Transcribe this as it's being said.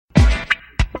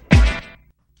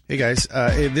Hey guys,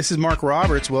 this is Mark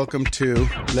Roberts. Welcome to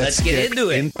Let's Get Into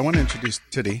It. I want to introduce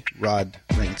Toody, Rod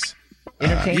Rinks.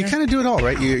 Entertainer? You kind of do it all,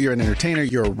 right? You're an entertainer,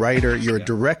 you're a writer, you're a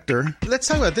director. Let's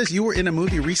talk about this. You were in a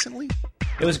movie recently?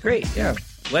 It was great, yeah.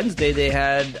 Wednesday, they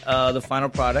had the final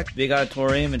product, big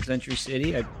auditorium in Century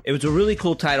City. It was a really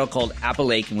cool title called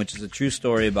Appalachian, which is a true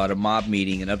story about a mob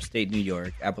meeting in upstate New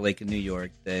York, Appalachian, New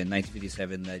York, in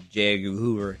 1957, that J. Edgar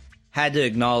Hoover had to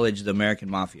acknowledge the American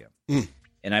Mafia.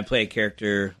 And I play a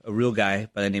character, a real guy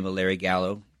by the name of Larry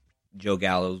Gallo. Joe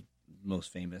Gallo,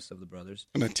 most famous of the brothers.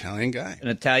 An Italian guy. An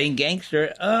Italian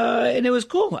gangster. And it was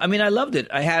cool. I mean, I loved it.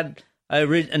 I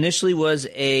initially was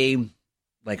a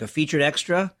featured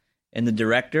extra, and the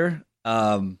director,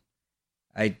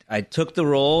 I took the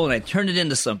role and I turned it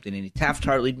into something, and he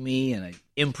Taft-Hartley'd me and I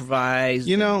improvised.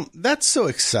 You know, that's so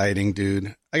exciting,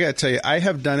 dude. I got to tell you, I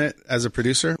have done it as a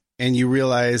producer, and you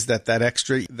realize that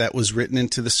extra that was written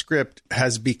into the script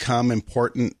has become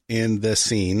important in the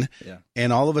scene. Yeah.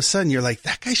 And all of a sudden you're like,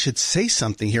 that guy should say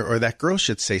something here, or that girl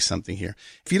should say something here.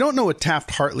 If you don't know what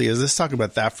Taft-Hartley is, let's talk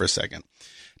about that for a second.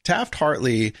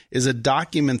 Taft-Hartley is a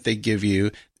document they give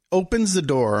you, opens the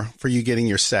door for you getting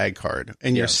your SAG card.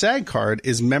 And your SAG card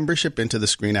is membership into the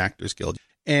Screen Actors Guild.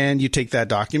 And you take that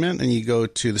document and you go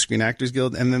to the Screen Actors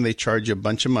Guild, and then they charge you a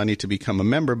bunch of money to become a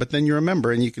member. But then you're a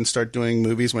member and you can start doing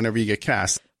movies whenever you get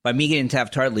cast. By me getting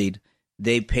Taft-Hartley'd,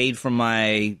 they paid for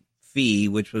my fee,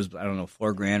 which was, I don't know,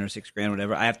 $4,000 or $6,000,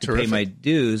 whatever. I have to pay my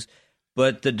dues.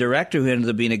 But the director, who ended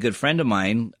up being a good friend of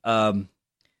mine,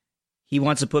 he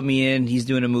wants to put me in. He's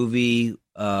doing a movie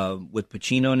with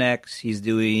Pacino next. He's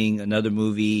doing another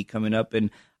movie coming up,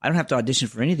 and I don't have to audition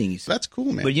for anything. He said. That's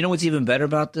cool, man. But you know what's even better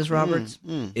about this, Roberts?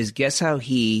 Is guess how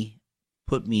he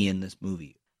put me in this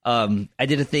movie? I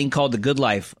did a thing called The Good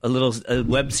Life, a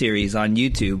web series on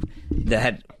YouTube that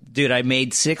had, dude, I made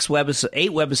 8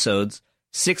 webisodes,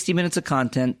 60 minutes of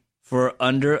content for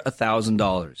under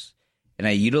 $1,000. And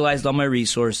I utilized all my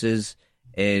resources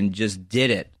and just did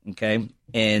it, okay?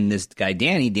 And this guy,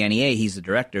 Danny A., he's the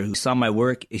director, who saw my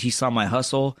work, he saw my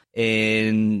hustle,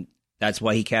 and that's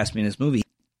why he cast me in this movie.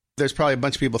 There's probably a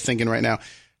bunch of people thinking right now,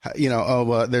 you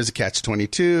know, there's a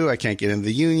catch-22. I can't get into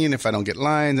the union if I don't get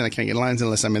lines, and I can't get lines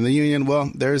unless I'm in the union.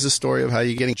 Well, there's a story of how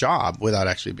you get a job without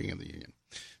actually being in the union.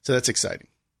 So that's exciting.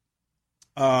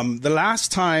 The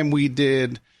last time we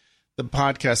did the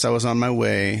podcast, I was on my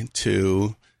way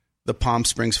to the Palm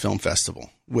Springs Film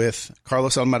Festival with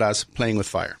Carlos Almaraz playing with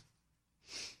fire.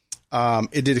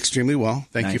 It did extremely well.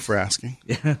 Thank you for asking.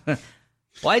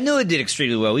 Well, I knew it did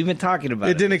extremely well. We've been talking about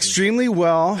it. It did extremely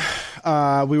well.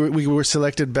 We were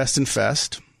selected Best in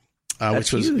Fest,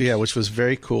 which was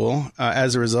very cool.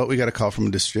 As a result, we got a call from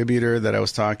a distributor that I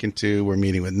was talking to. We're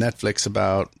meeting with Netflix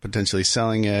about potentially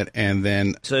selling it, and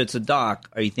then so it's a doc.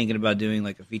 Are you thinking about doing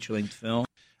like a feature-length film?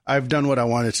 I've done what I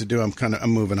wanted to do. I'm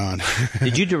moving on.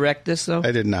 Did you direct this though?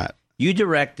 I did not. You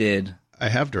directed. I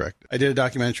have directed. I did a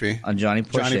documentary on Johnny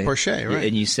Porcher. Johnny Porcher, right?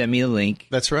 And you sent me a link.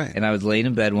 That's right. And I was laying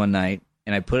in bed one night,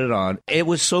 and I put it on. It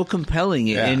was so compelling,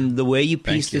 and the way you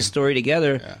pieced this story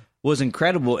together was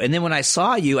incredible. And then when I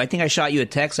saw you, I think I shot you a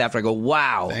text after. I go,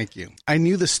 wow. Thank you. I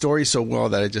knew the story so well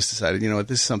that I just decided, you know what,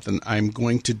 this is something I'm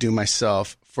going to do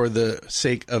myself for the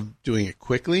sake of doing it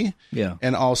quickly. Yeah.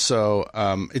 And also,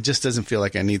 it just doesn't feel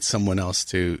like I need someone else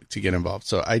to get involved.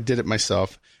 So I did it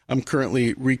myself. I'm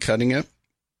currently recutting it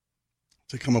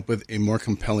to come up with a more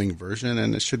compelling version,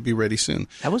 and it should be ready soon.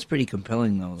 That was pretty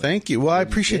compelling, though. Thank you. Well, I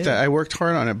appreciate that. I worked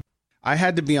hard on it. I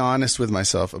had to be honest with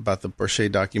myself about the Porcher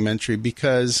documentary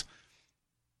because,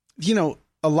 you know,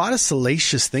 a lot of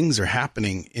salacious things are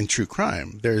happening in true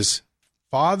crime. There's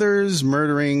fathers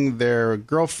murdering their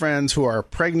girlfriends who are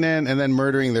pregnant and then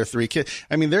murdering their 3 kids.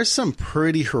 I mean, there's some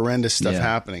pretty horrendous stuff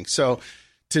happening. So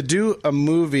to do a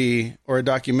movie or a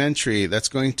documentary that's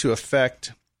going to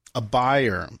affect a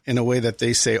buyer in a way that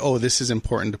they say, oh, this is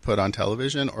important to put on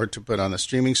television or to put on a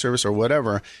streaming service or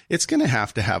whatever, it's going to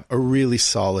have a really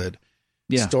solid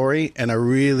story and a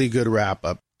really good wrap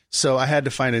up. So I had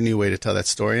to find a new way to tell that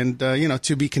story and, you know,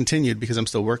 to be continued because I'm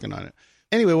still working on it.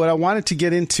 Anyway, what I wanted to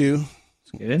get into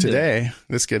today,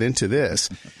 let's get into this.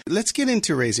 Let's get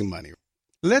into raising money.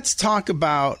 Let's talk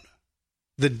about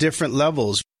the different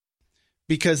levels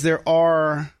because there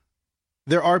are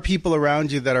people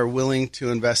around you that are willing to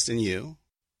invest in you.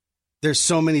 There's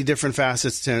so many different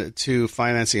facets to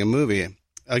financing a movie.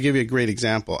 I'll give you a great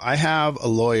example. I have a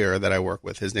lawyer that I work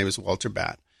with. His name is Walter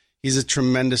Batt. He's a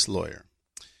tremendous lawyer.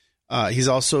 He's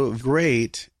also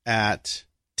great at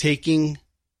taking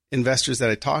investors that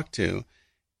I talk to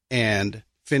and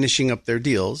finishing up their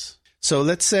deals. So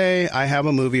let's say I have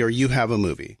a movie or you have a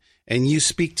movie and you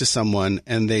speak to someone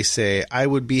and they say, I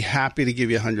would be happy to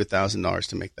give you $100,000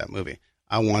 to make that movie.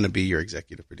 I want to be your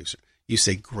executive producer. You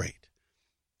say, great.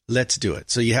 Let's do it.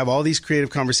 So you have all these creative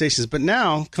conversations, but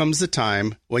now comes the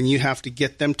time when you have to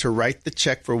get them to write the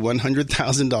check for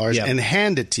 $100,000 and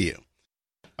hand it to you.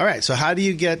 All right. So how do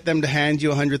you get them to hand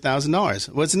you $100,000?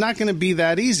 Well, it's not going to be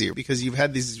that easy because you've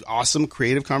had these awesome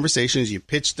creative conversations. You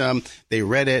pitched them. They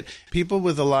read it. People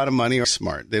with a lot of money are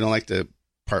smart. They don't like to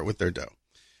part with their dough.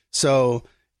 So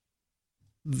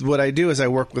what I do is I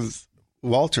work with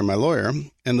Walter, my lawyer,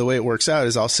 and the way it works out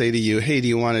is I'll say to you, hey, do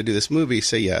you want to do this movie?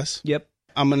 Say yes. Yep.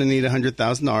 I'm going to need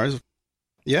 $100,000.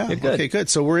 Yeah. Okay, good.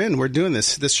 So we're in. We're doing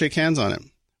this. Let's shake hands on it.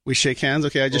 We shake hands.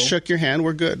 Okay, I just shook your hand.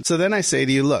 We're good. So then I say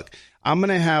to you, look, I'm going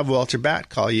to have Walter Batt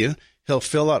call you. He'll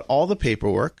fill out all the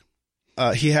paperwork.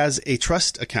 He has a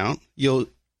trust account. You'll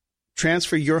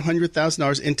transfer your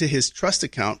 $100,000 into his trust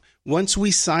account. Once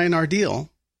we sign our deal,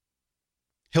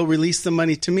 he'll release the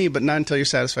money to me, but not until you're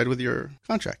satisfied with your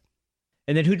contract.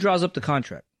 And then who draws up the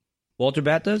contract? Walter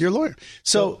Batt does? Your lawyer.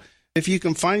 So if you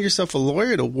can find yourself a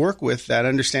lawyer to work with that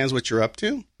understands what you're up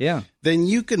to, then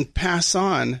you can pass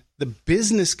on the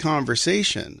business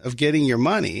conversation of getting your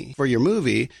money for your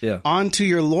movie onto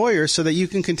your lawyer so that you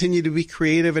can continue to be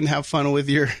creative and have fun with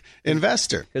your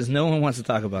investor. Because no one wants to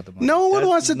talk about the money. No one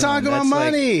wants to talk about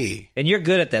money. And you're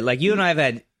good at that. Like you and I have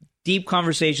had deep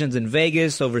conversations in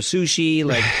Vegas over sushi.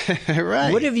 Like,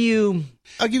 right. What have you...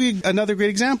 I'll give you another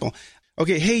great example.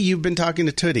 Okay, hey, you've been talking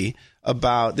to Tootie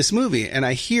about this movie, and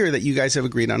I hear that you guys have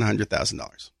agreed on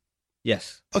 $100,000.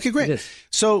 Yes. Okay, great.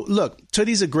 So, look,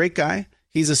 Tootie's a great guy.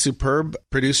 He's a superb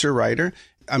producer, writer.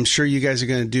 I'm sure you guys are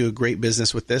going to do a great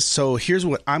business with this. So here's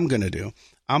what I'm going to do.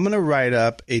 I'm going to write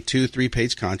up a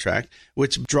 2-3-page contract,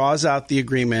 which draws out the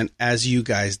agreement as you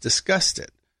guys discussed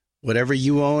it. Whatever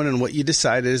you own and what you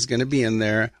decided is going to be in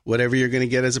there. Whatever you're going to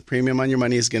get as a premium on your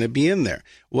money is going to be in there.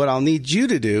 What I'll need you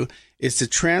to do is to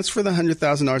transfer the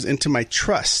 $100,000 into my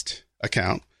trust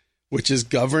account, which is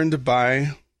governed by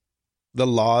the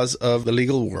laws of the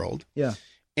legal world. Yeah.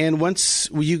 And once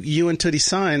you and Tootie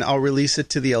sign, I'll release it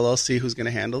to the LLC who's going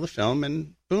to handle the film,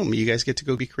 and boom, you guys get to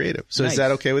go be creative. So Is that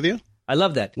okay with you? I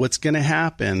love that. What's going to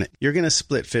happen, you're going to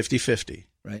split 50-50,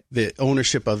 right? The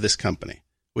ownership of this company,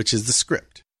 which is the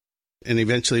script. And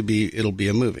eventually it'll be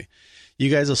a movie.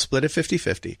 You guys will split it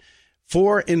 50-50.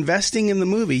 For investing in the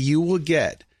movie, you will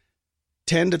get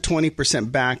 10 to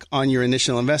 20% back on your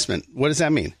initial investment. What does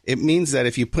that mean? It means that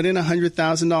if you put in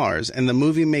 $100,000 and the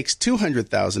movie makes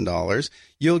 $200,000,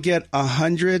 you'll get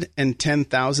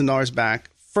 $110,000 back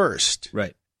first.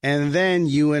 Right. And then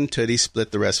you and Tootie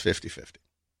split the rest 50-50.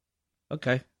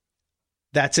 Okay.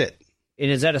 That's it. And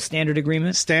is that a standard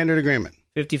agreement? Standard agreement.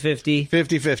 50-50.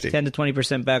 50-50. 10 to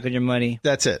 20% back on your money.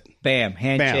 That's it. Bam.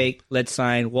 Handshake. Bam. Let's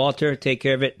sign. Walter, take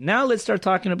care of it. Now let's start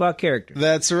talking about character.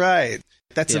 That's right.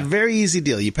 That's a very easy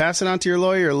deal. You pass it on to your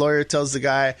lawyer. Your lawyer tells the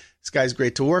guy, this guy's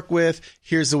great to work with.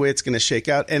 Here's the way it's going to shake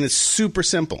out. And it's super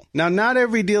simple. Now, not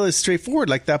every deal is straightforward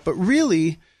like that, but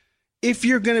really, if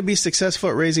you're going to be successful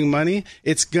at raising money,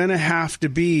 it's going to have to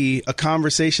be a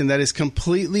conversation that is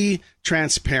completely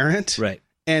transparent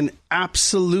and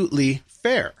absolutely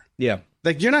fair. Yeah.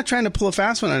 Like, you're not trying to pull a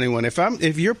fast one on anyone.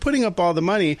 If you're putting up all the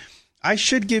money, I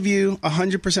should give you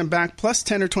 100% back plus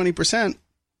 10 or 20%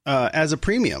 as a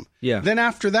premium. Yeah. Then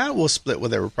after that, we'll split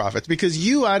whatever profits. Because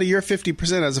you, out of your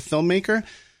 50% as a filmmaker,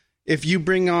 if you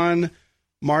bring on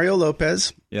Mario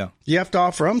Lopez, you have to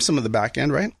offer him some of the back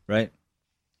end, right? Right.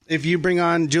 If you bring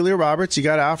on Julia Roberts, you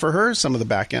got to offer her some of the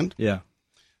back end. Yeah.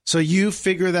 So you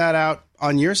figure that out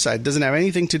on your side. It doesn't have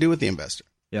anything to do with the investor.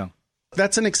 Yeah.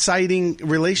 That's an exciting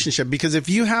relationship because if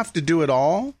you have to do it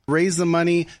all, raise the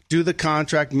money, do the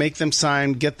contract, make them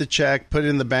sign, get the check, put it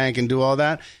in the bank and do all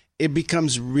that, it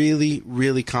becomes really,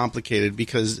 really complicated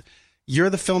because you're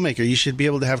the filmmaker. You should be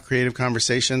able to have creative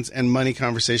conversations and money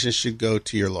conversations should go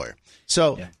to your lawyer.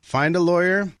 So find a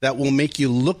lawyer that will make you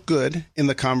look good in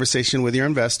the conversation with your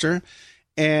investor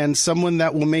and someone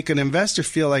that will make an investor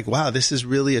feel like, wow, this is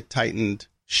really a tightened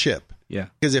ship. Yeah.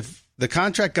 Because if the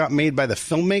contract got made by the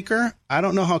filmmaker, I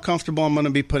don't know how comfortable I'm going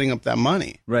to be putting up that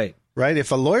money. Right. Right.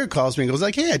 If a lawyer calls me and goes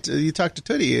like, hey, you talked to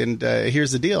Tootie and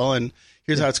here's the deal and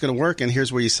here's how it's going to work and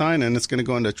here's where you sign and it's going to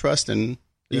go into trust and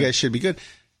you guys should be good.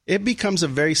 It becomes a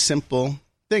very simple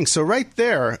thing. So right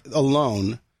there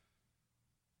alone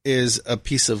is a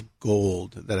piece of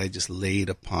gold that I just laid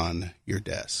upon your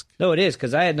desk. No, it is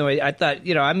because I had no idea. I thought,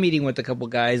 I'm meeting with a couple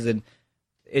guys and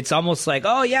it's almost like,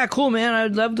 oh, yeah, cool, man.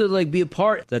 I'd love to be a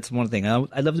part. That's one thing.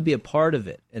 I'd love to be a part of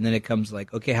it. And then it comes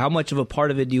like, okay, how much of a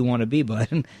part of it do you want to be, bud?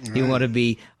 Do you want to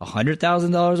be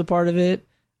 $100,000 a part of it?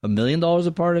 $1 million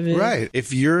a part of it. Right.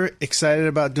 If you're excited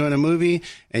about doing a movie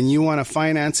and you want to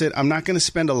finance it, I'm not going to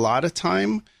spend a lot of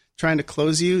time trying to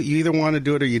close you. You either want to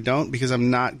do it or you don't, because I'm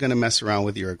not going to mess around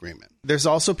with your agreement. There's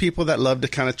also people that love to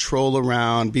kind of troll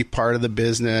around, be part of the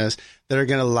business, that are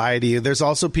going to lie to you. There's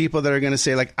also people that are going to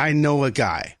say, like, I know a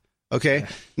guy. Okay. Yeah.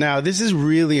 Now, this is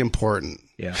really important.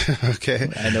 Yeah. Okay.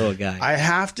 I know a guy. I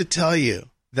have to tell you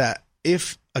that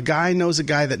if a guy knows a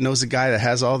guy that knows a guy that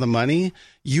has all the money,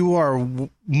 you are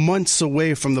months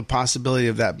away from the possibility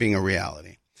of that being a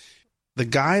reality. The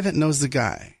guy that knows the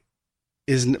guy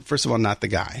is, first of all, not the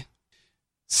guy.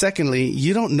 Secondly,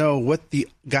 you don't know what the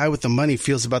guy with the money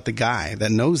feels about the guy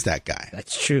that knows that guy.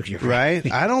 That's true. You're right.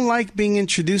 I don't like being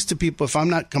introduced to people if I'm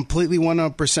not completely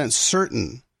 100%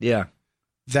 certain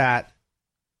that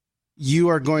you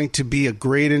are going to be a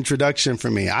great introduction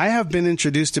for me. I have been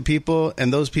introduced to people,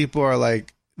 and those people are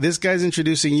like, this guy's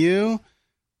introducing you.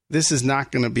 This is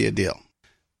not going to be a deal.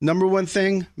 Number one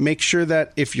thing, make sure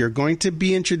that if you're going to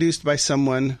be introduced by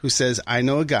someone who says, I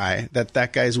know a guy,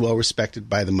 that guy is well respected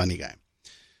by the money guy.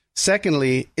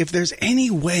 Secondly, if there's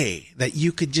any way that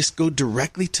you could just go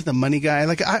directly to the money guy,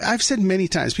 like I've said many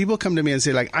times, people come to me and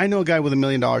say, like, I know a guy with $1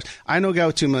 million. I know a guy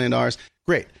with $2 million.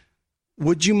 Great.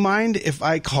 Would you mind if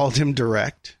I called him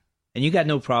direct? And you got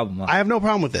no problem. I have no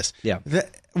problem with this. Yeah.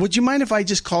 Would you mind if I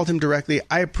just called him directly?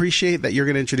 I appreciate that you're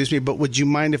going to introduce me, but would you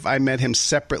mind if I met him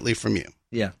separately from you?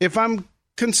 Yeah. If I'm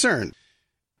concerned.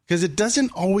 Because it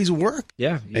doesn't always work.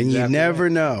 Yeah. And you never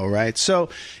know, right? So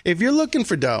if you're looking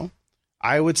for dough,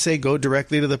 I would say go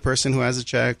directly to the person who has a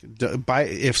check.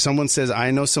 If someone says,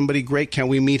 I know somebody great, can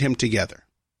we meet him together?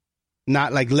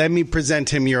 Not like, let me present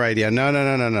him your idea. No.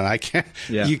 I can't.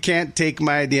 Yeah. You can't take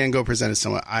my idea and go present it to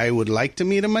someone. I would like to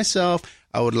meet him myself.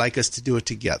 I would like us to do it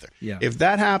together. Yeah. If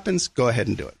that happens, go ahead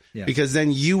and do it. Yeah. Because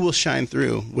then you will shine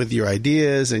through with your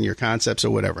ideas and your concepts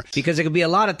or whatever. Because it could be a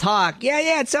lot of talk.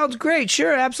 Yeah, it sounds great.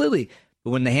 Sure, absolutely.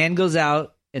 But when the hand goes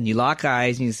out and you lock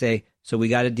eyes and you say, so we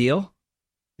got a deal?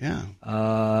 Yeah.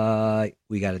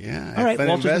 We got it. Yeah. All right.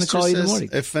 Walter's going to call you in the morning.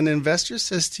 If an investor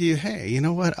says to you, hey, you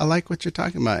know what? I like what you're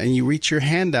talking about. And you reach your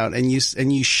hand out and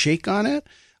you shake on it.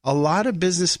 A lot of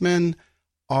businessmen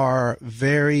are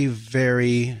very,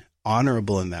 very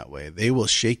honorable in that way. They will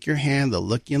shake your hand. They'll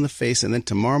look you in the face. And then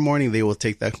tomorrow morning, they will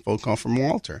take that phone call from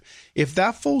Walter. If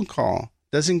that phone call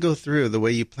doesn't go through the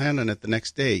way you planned on it the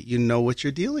next day, you know what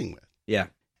you're dealing with. Yeah.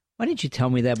 Why didn't you tell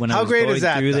me that when I was going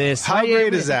through this? How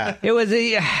great is that? It was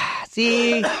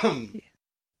see.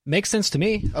 Makes sense to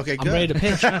me. Okay, good. I'm ready to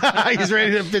pitch. He's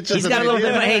ready to pitch. He's got a little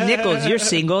bit of, hey, Nichols, you're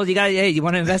single. You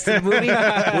want to invest in a movie?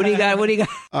 What do you got?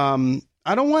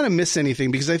 I don't want to miss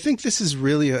anything because I think this is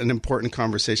really an important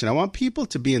conversation. I want people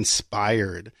to be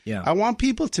inspired. Yeah. I want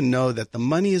people to know that the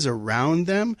money is around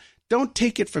them. Don't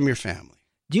take it from your family.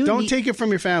 Don't take it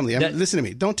from your family. Listen to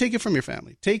me. Don't take it from your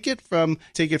family. Take it from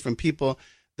people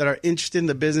that are interested in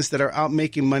the business, that are out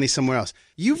making money somewhere else.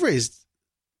 You've raised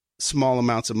small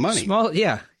amounts of money.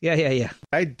 Yeah.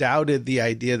 I doubted the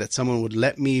idea that someone would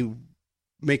let me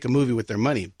make a movie with their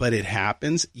money, but it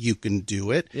happens. You can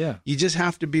do it. Yeah. You just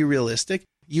have to be realistic.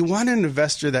 You want an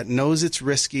investor that knows it's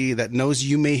risky, that knows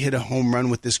you may hit a home run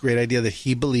with this great idea that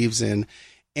he believes in,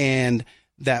 and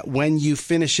that when you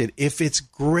finish it, if it's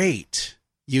great,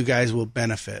 you guys will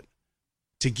benefit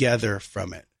together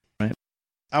from it. Right.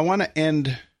 I want to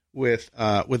end with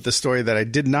the story that I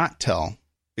did not tell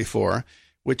before,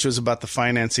 which was about the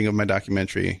financing of my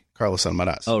documentary, Carlos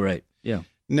Almaraz. Oh, right. Yeah.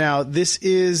 Now, this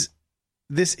is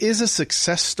a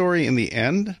success story in the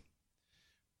end,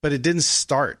 but it didn't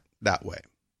start that way.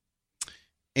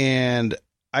 And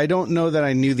I don't know that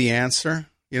I knew the answer.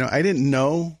 I didn't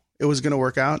know it was going to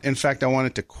work out. In fact, I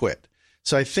wanted to quit.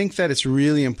 So I think that it's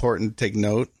really important to take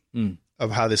note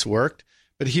of how this worked.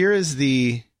 But here is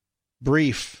the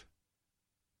brief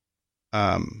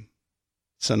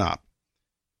synop.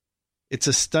 It's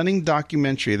a stunning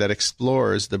documentary that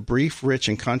explores the brief, rich,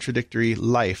 and contradictory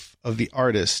life of the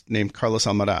artist named Carlos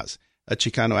Almaraz, a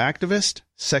Chicano activist,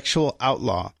 sexual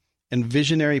outlaw, and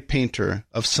visionary painter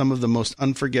of some of the most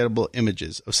unforgettable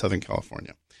images of Southern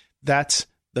California. That's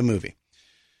the movie.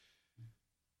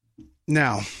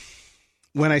 Now,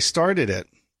 when I started it,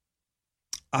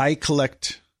 I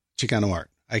collect Chicano art.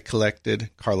 I collected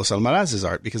Carlos Almaraz's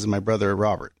art because of my brother,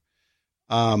 Robert.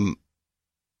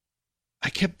 I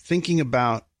kept thinking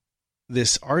about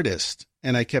this artist,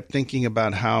 and I kept thinking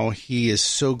about how he is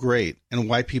so great and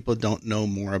why people don't know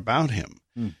more about him.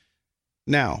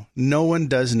 Now, no one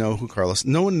knows who Carlos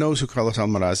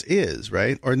Almaraz is,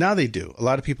 right? Or now they do. A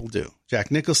lot of people do.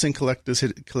 Jack Nicholson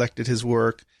collected his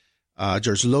work.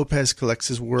 George Lopez collects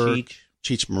his work.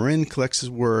 Cheech Marin collects his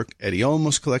work. Eddie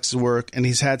Olmos collects his work. And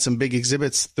he's had some big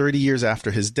exhibits 30 years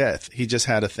after his death. He just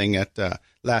had a thing at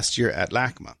last year at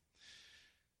LACMA.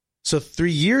 So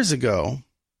 3 years ago,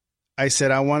 I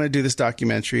said, I want to do this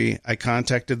documentary. I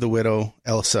contacted the widow,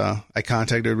 Elsa. I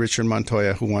contacted Richard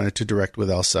Montoya, who wanted to direct with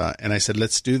Elsa. And I said,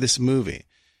 let's do this movie.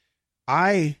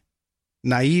 I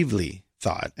naively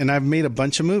thought, and I've made a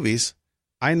bunch of movies,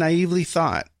 I naively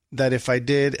thought that if I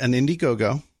did an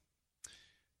Indiegogo,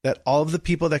 that all of the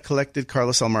people that collected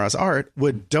Carlos Almaraz art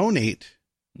would donate.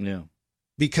 Yeah.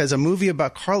 Because a movie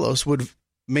about Carlos would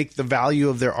make the value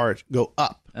of their art go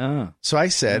up. So I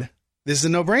said, this is a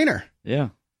no-brainer. Yeah.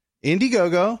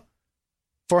 Indiegogo,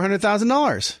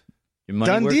 $400,000. Your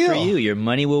money Done work deal. for you. Your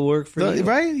money will work for you.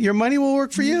 Right? Your money will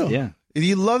work for you. Yeah. If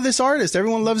you love this artist,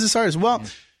 everyone loves this artist. Well,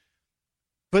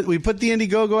 but we put the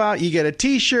Indiegogo out. You get a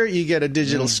T-shirt. You get a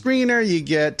digital screener. You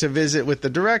get to visit with the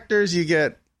directors. You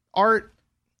get art.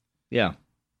 Yeah.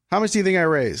 How much do you think I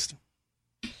raised?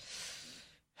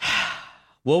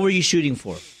 What were you shooting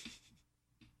for?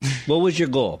 What was your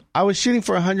goal? I was shooting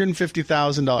for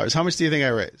 $150,000. How much do you think I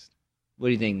raised? What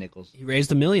do you think, Nichols? He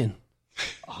raised $1 million.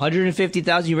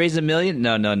 150,000. You raised $1 million?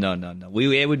 No.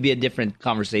 It would be a different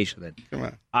conversation then. Come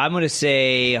on. I'm going to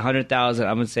say 100,000.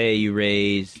 I'm going to say you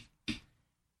raised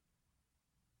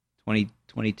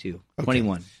 22, okay.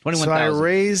 21,000. So I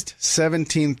raised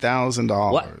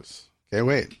 $17,000. What? Okay,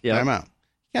 wait. Yeah. Time out.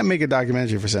 You can't make a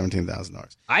documentary for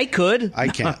 $17,000. I could. I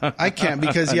can't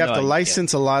because you have to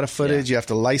license a lot of footage. You have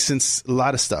to license a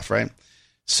lot of stuff, right?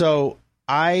 So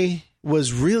I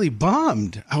was really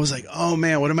bummed. I was like, oh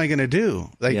man, what am I going to do?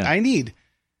 Like I need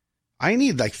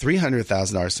like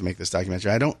 $300,000 to make this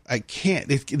documentary. I can't,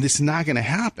 this is not going to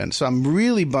happen. So I'm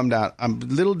really bummed out. I'm a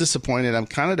little disappointed. I'm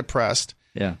kind of depressed.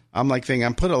 Yeah. I'm like thinking,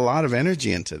 I'm put a lot of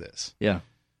energy into this. Yeah.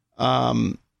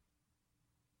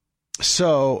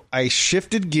 So I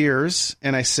shifted gears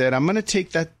and I said, I'm going to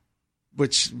take that,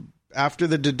 which after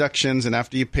the deductions and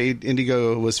after you paid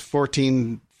Indigo was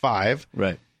 $14,500.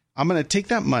 Right. I'm going to take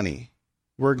that money.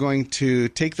 We're going to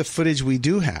take the footage we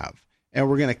do have and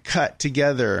we're going to cut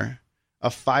together a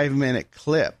 5-minute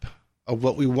clip of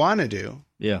what we want to do.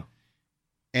 Yeah.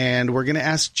 And we're going to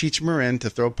ask Cheech Marin to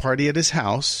throw a party at his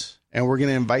house and we're going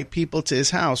to invite people to his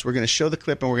house. We're going to show the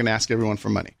clip and we're going to ask everyone for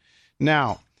money.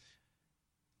 Now,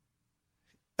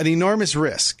 an enormous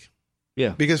risk.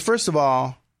 Yeah. Because first of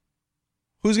all,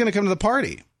 who's going to come to the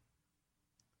party?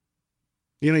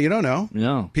 You don't know.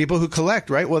 No. People who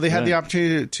collect, right? Well, they had the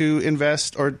opportunity to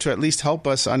invest or to at least help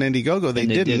us on Indiegogo. They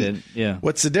didn't. Yeah.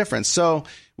 What's the difference? So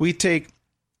we take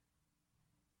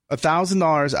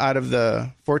 $1,000 out of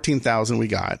the $14,000 we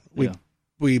got.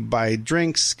 We buy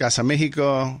drinks. Casa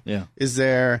Mexico is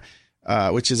there,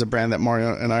 which is a brand that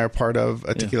Mario and I are part of,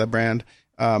 a tequila brand.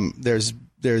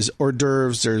 There's hors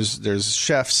d'oeuvres. There's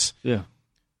chefs. Yeah.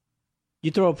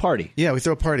 You throw a party. Yeah, we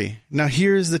throw a party. Now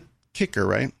here's the kicker,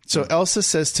 right? So Elsa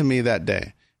says to me that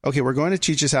day, okay, we're going to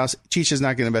Cheech's house. Cheech is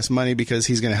not going to invest money because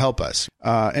he's going to help us.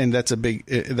 And that's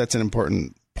an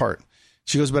important part.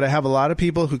 She goes, but I have a lot of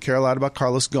people who care a lot about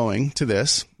Carlos going to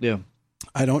this. Yeah.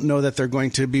 I don't know that they're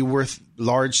going to be worth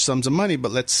large sums of money,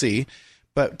 but let's see.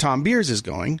 But Tom Beers is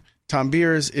going. Tom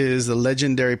Beers is the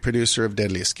legendary producer of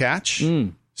Deadliest Catch.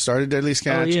 Started Deadliest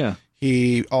Catch. Oh, yeah.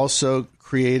 He also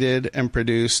created and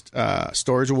produced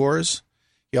Storage Wars.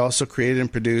 He also created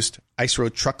and produced Ice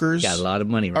Road Truckers. Got a lot of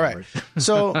money, Robert.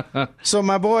 All right. So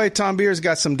my boy Tom Beers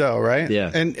got some dough, right?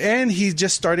 Yeah. And he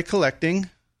just started collecting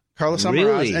Carlos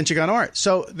Almaraz and Chicano art.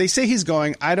 So they say he's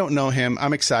going. I don't know him.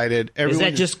 I'm excited. Is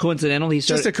that just coincidental?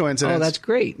 Just a coincidence. Oh, that's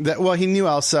great. Well, he knew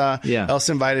Elsa. Yeah.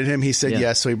 Elsa invited him. He said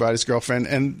yes, so he brought his girlfriend.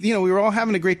 And, we were all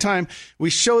having a great time. We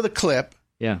show the clip.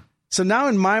 Yeah. So now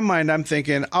in my mind, I'm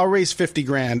thinking, I'll raise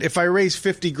 $50,000. If I raise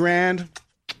 $50,000,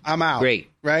 I'm out. Great.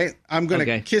 Right? I'm going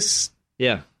to kiss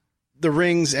the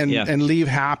rings and leave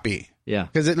happy. Yeah.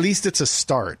 Because at least it's a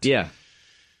start. Yeah.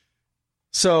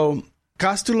 So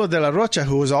Castulo de la Rocha,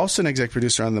 who was also an exec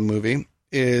producer on the movie,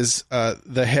 is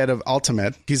the head of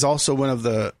Altamed. He's also one of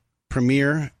the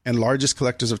premier and largest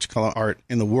collectors of Chicano art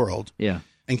in the world. Yeah.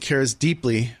 And cares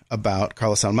deeply about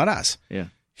Carlos Almaraz. Yeah.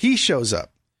 He shows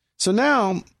up. So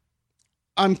now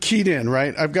I'm keyed in,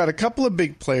 right? I've got a couple of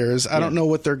big players. I don't know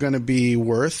what they're going to be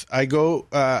worth. I go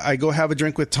have a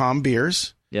drink with Tom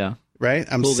Beers. Yeah. Right?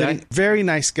 I'm cool sitting, guy. very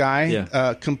nice guy.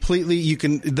 Yeah. Completely,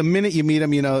 the minute you meet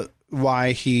him, you know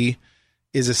why he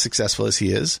is as successful as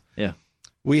he is. Yeah.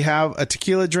 We have a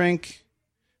tequila drink.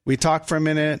 We talk for a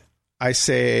minute. I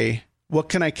say, what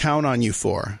can I count on you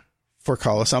for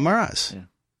Carlos Almaraz? Yeah.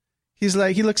 He's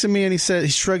like, he looks at me and he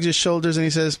shrugs his shoulders and he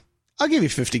says, I'll give you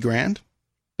 $50,000.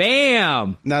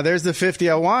 Bam! Now, there's the 50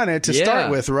 I wanted to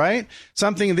start with, right?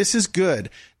 Something, this is good.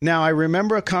 Now, I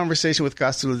remember a conversation with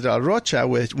Castro de la Rocha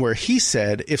where he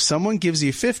said, if someone gives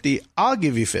you 50, I'll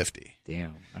give you 50.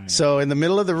 Damn. Right. So in the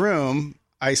middle of the room,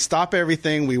 I stop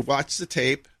everything. We watch the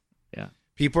tape. Yeah.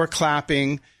 People are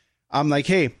clapping. I'm like,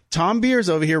 hey, Tom Beers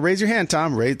over here. Raise your hand,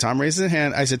 Tom. Tom raises his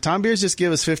hand. I said, Tom Beers just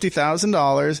give us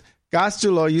 $50,000.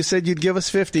 Gastulo, you said you'd give us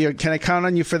 50. Can I count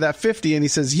on you for that 50? And he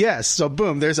says, yes. So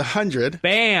boom, there's 100.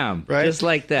 Bam. Right? Just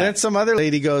like that. Then some other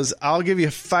lady goes, I'll give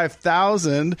you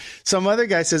 5,000. Some other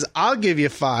guy says, I'll give you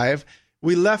 5.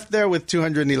 We left there with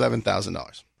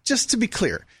 $211,000. Just to be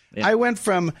clear, I went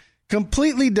from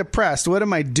completely depressed. What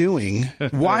am I doing?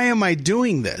 Why am I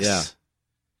doing this? Yeah.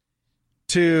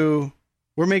 To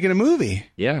we're making a movie.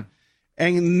 Yeah.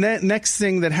 And next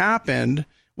thing that happened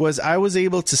was I was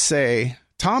able to say,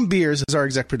 Tom Beers is our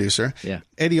exec producer. Yeah.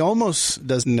 Eddie Olmos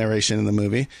does narration in the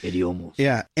movie. Eddie Olmos.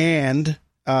 Yeah. And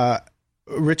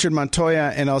Richard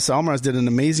Montoya and Elsa Almaraz did an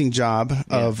amazing job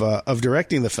of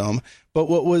directing the film. But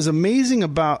what was amazing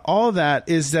about all that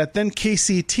is that then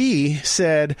KCT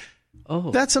said, oh,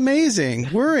 that's amazing.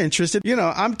 We're interested. You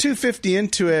know, I'm $250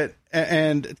 into it.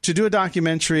 And to do a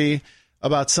documentary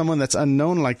about someone that's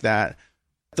unknown like that,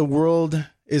 the world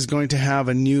is going to have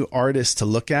a new artist to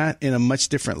look at in a much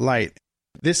different light.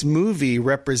 This movie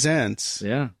represents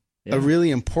a really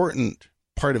important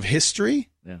part of history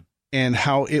and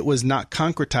how it was not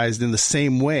concretized in the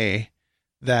same way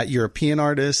that European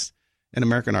artists and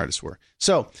American artists were.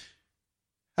 So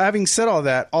having said all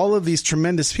that, all of these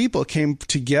tremendous people came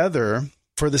together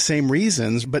for the same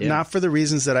reasons, but not for the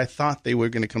reasons that I thought they were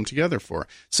going to come together for.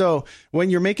 So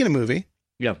when you're making a movie,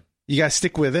 you got to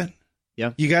stick with it.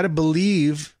 Yeah. You got to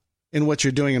believe in what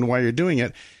you're doing and why you're doing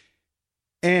it.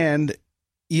 And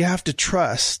you have to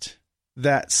trust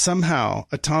that somehow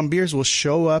a Tom Beers will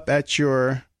show up at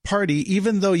your party,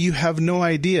 even though you have no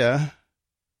idea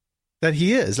that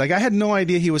he is. Like, I had no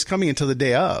idea he was coming until the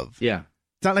day of. Yeah.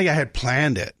 It's not like I had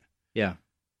planned it. Yeah.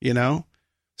 You know?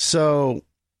 So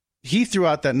he threw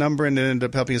out that number and it ended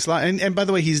up helping us a lot. And by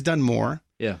the way, he's done more.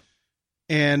 Yeah.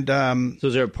 And so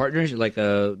is there a partnership, like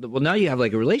now you have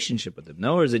like a relationship with him,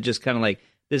 no? Or is it just kind of like,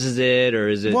 this is it, or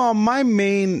is it? Well, my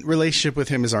main relationship with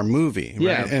him is our movie, right?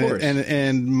 Yeah, of course.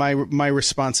 And my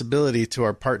responsibility to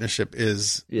our partnership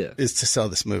is to sell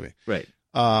this movie, right?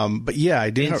 But yeah, I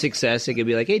did. In success, it could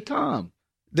be like, hey, Tom,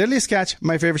 Deadliest Catch,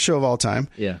 my favorite show of all time.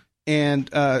 Yeah. And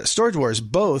Storage Wars,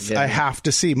 both I have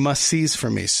to see, must sees for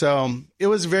me. So it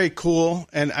was very cool,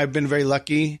 and I've been very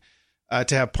lucky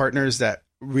to have partners that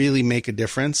really make a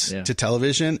difference to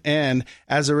television. And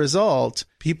as a result,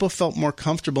 people felt more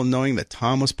comfortable knowing that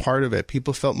Tom was part of it.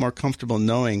 People felt more comfortable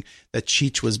knowing that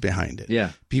Cheech was behind it.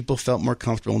 Yeah. People felt more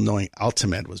comfortable knowing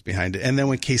Altamed was behind it. And then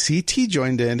when KCT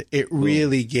joined in, it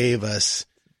really gave us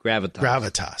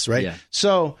gravitas, right? Yeah.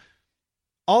 So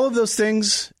all of those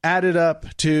things added up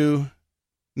to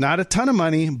not a ton of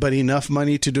money, but enough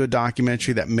money to do a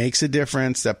documentary that makes a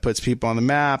difference, that puts people on the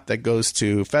map, that goes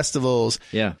to festivals.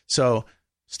 Yeah. So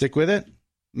stick with it.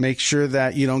 Make sure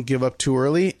that you don't give up too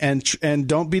early, and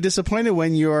don't be disappointed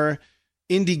when your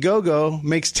Indiegogo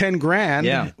makes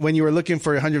 $10,000 when you were looking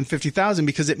for 150,000,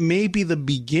 because it may be the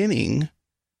beginning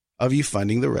of you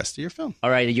funding the rest of your film. All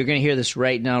right, you're going to hear this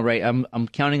right now, right? I'm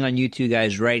counting on you two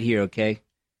guys right here, okay?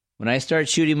 When I start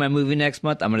shooting my movie next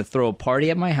month, I'm going to throw a party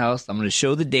at my house. I'm going to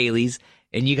show the dailies,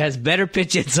 and you guys better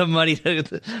pitch in some money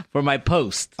for my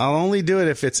post. I'll only do it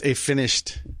if it's a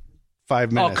finished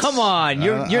 5 minutes. Oh, come on.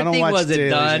 Your thing wasn't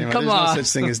done. Anymore. Come There's on. no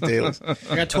such thing as dailies.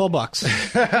 I got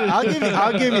 $12.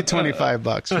 I'll give you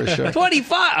 $25 for sure.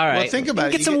 25. All right. Well, think about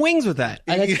it. Get some wings with that.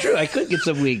 That's true. I could get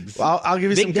some wings. I'll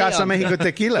give you Big some day Casa on- Mexico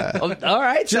tequila. All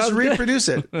right. Just sounds good. reproduce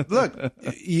it. Look,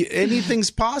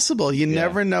 anything's possible. You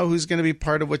never know who's going to be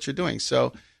part of what you're doing.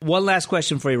 So, One last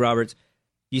question for you, Roberts.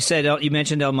 You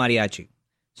mentioned El Mariachi.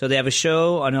 So they have a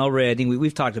show on El Rey. I think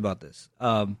we've talked about this.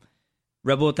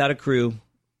 Rebel Without a Crew.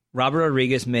 Robert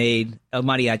Rodriguez made El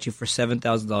Mariachi for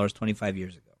 $7,000 25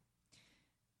 years ago.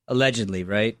 Allegedly,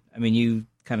 right? I mean, you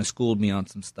kind of schooled me on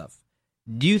some stuff.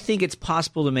 Do you think it's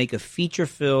possible to make a feature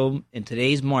film in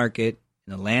today's market,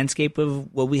 in the landscape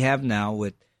of what we have now,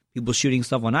 with people shooting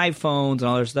stuff on iPhones and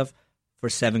all that stuff, for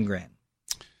 $7,000?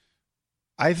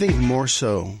 I think more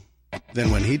so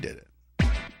than when he did it.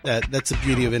 That's the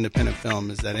beauty of independent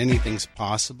film, is that anything's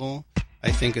possible. I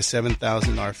think a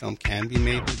 $7,000 film can be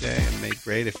made today and made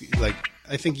great. If you like,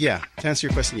 I think, to answer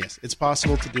your question, yes, it's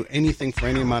possible to do anything for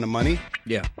any amount of money.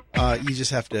 Yeah. You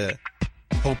just have to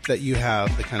hope that you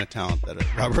have the kind of talent that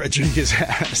Robert Rodriguez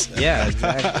has. Yeah,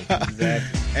 exactly.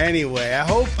 Anyway,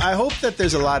 I hope that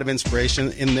there's a lot of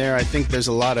inspiration in there. I think there's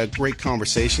a lot of great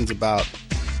conversations about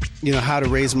how to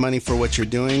raise money for what you're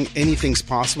doing. Anything's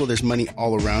possible. There's money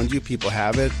all around you. People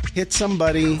have it. Hit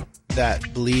somebody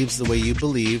that believes the way you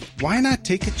believe. Why not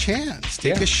take a chance?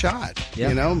 Take a shot.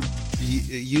 Yeah.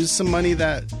 Use some money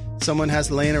that someone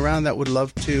has laying around that would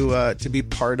love to be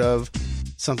part of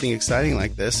something exciting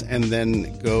like this, and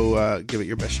then go give it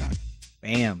your best shot.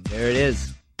 Bam, there it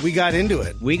is. We got into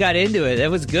it. That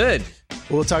was good.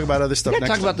 We'll talk about other stuff We next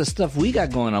got to talk time. about the stuff we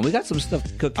got going on. We got some stuff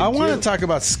cooking, I want too. to talk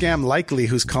about Scam Likely,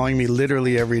 who's calling me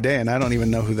literally every day, and I don't even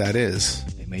know who that is.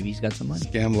 Maybe he's got some money.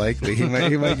 Scam Likely. He might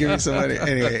give me some money.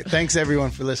 Anyway, thanks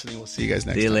everyone for listening. We'll see you guys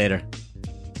next time. See you later.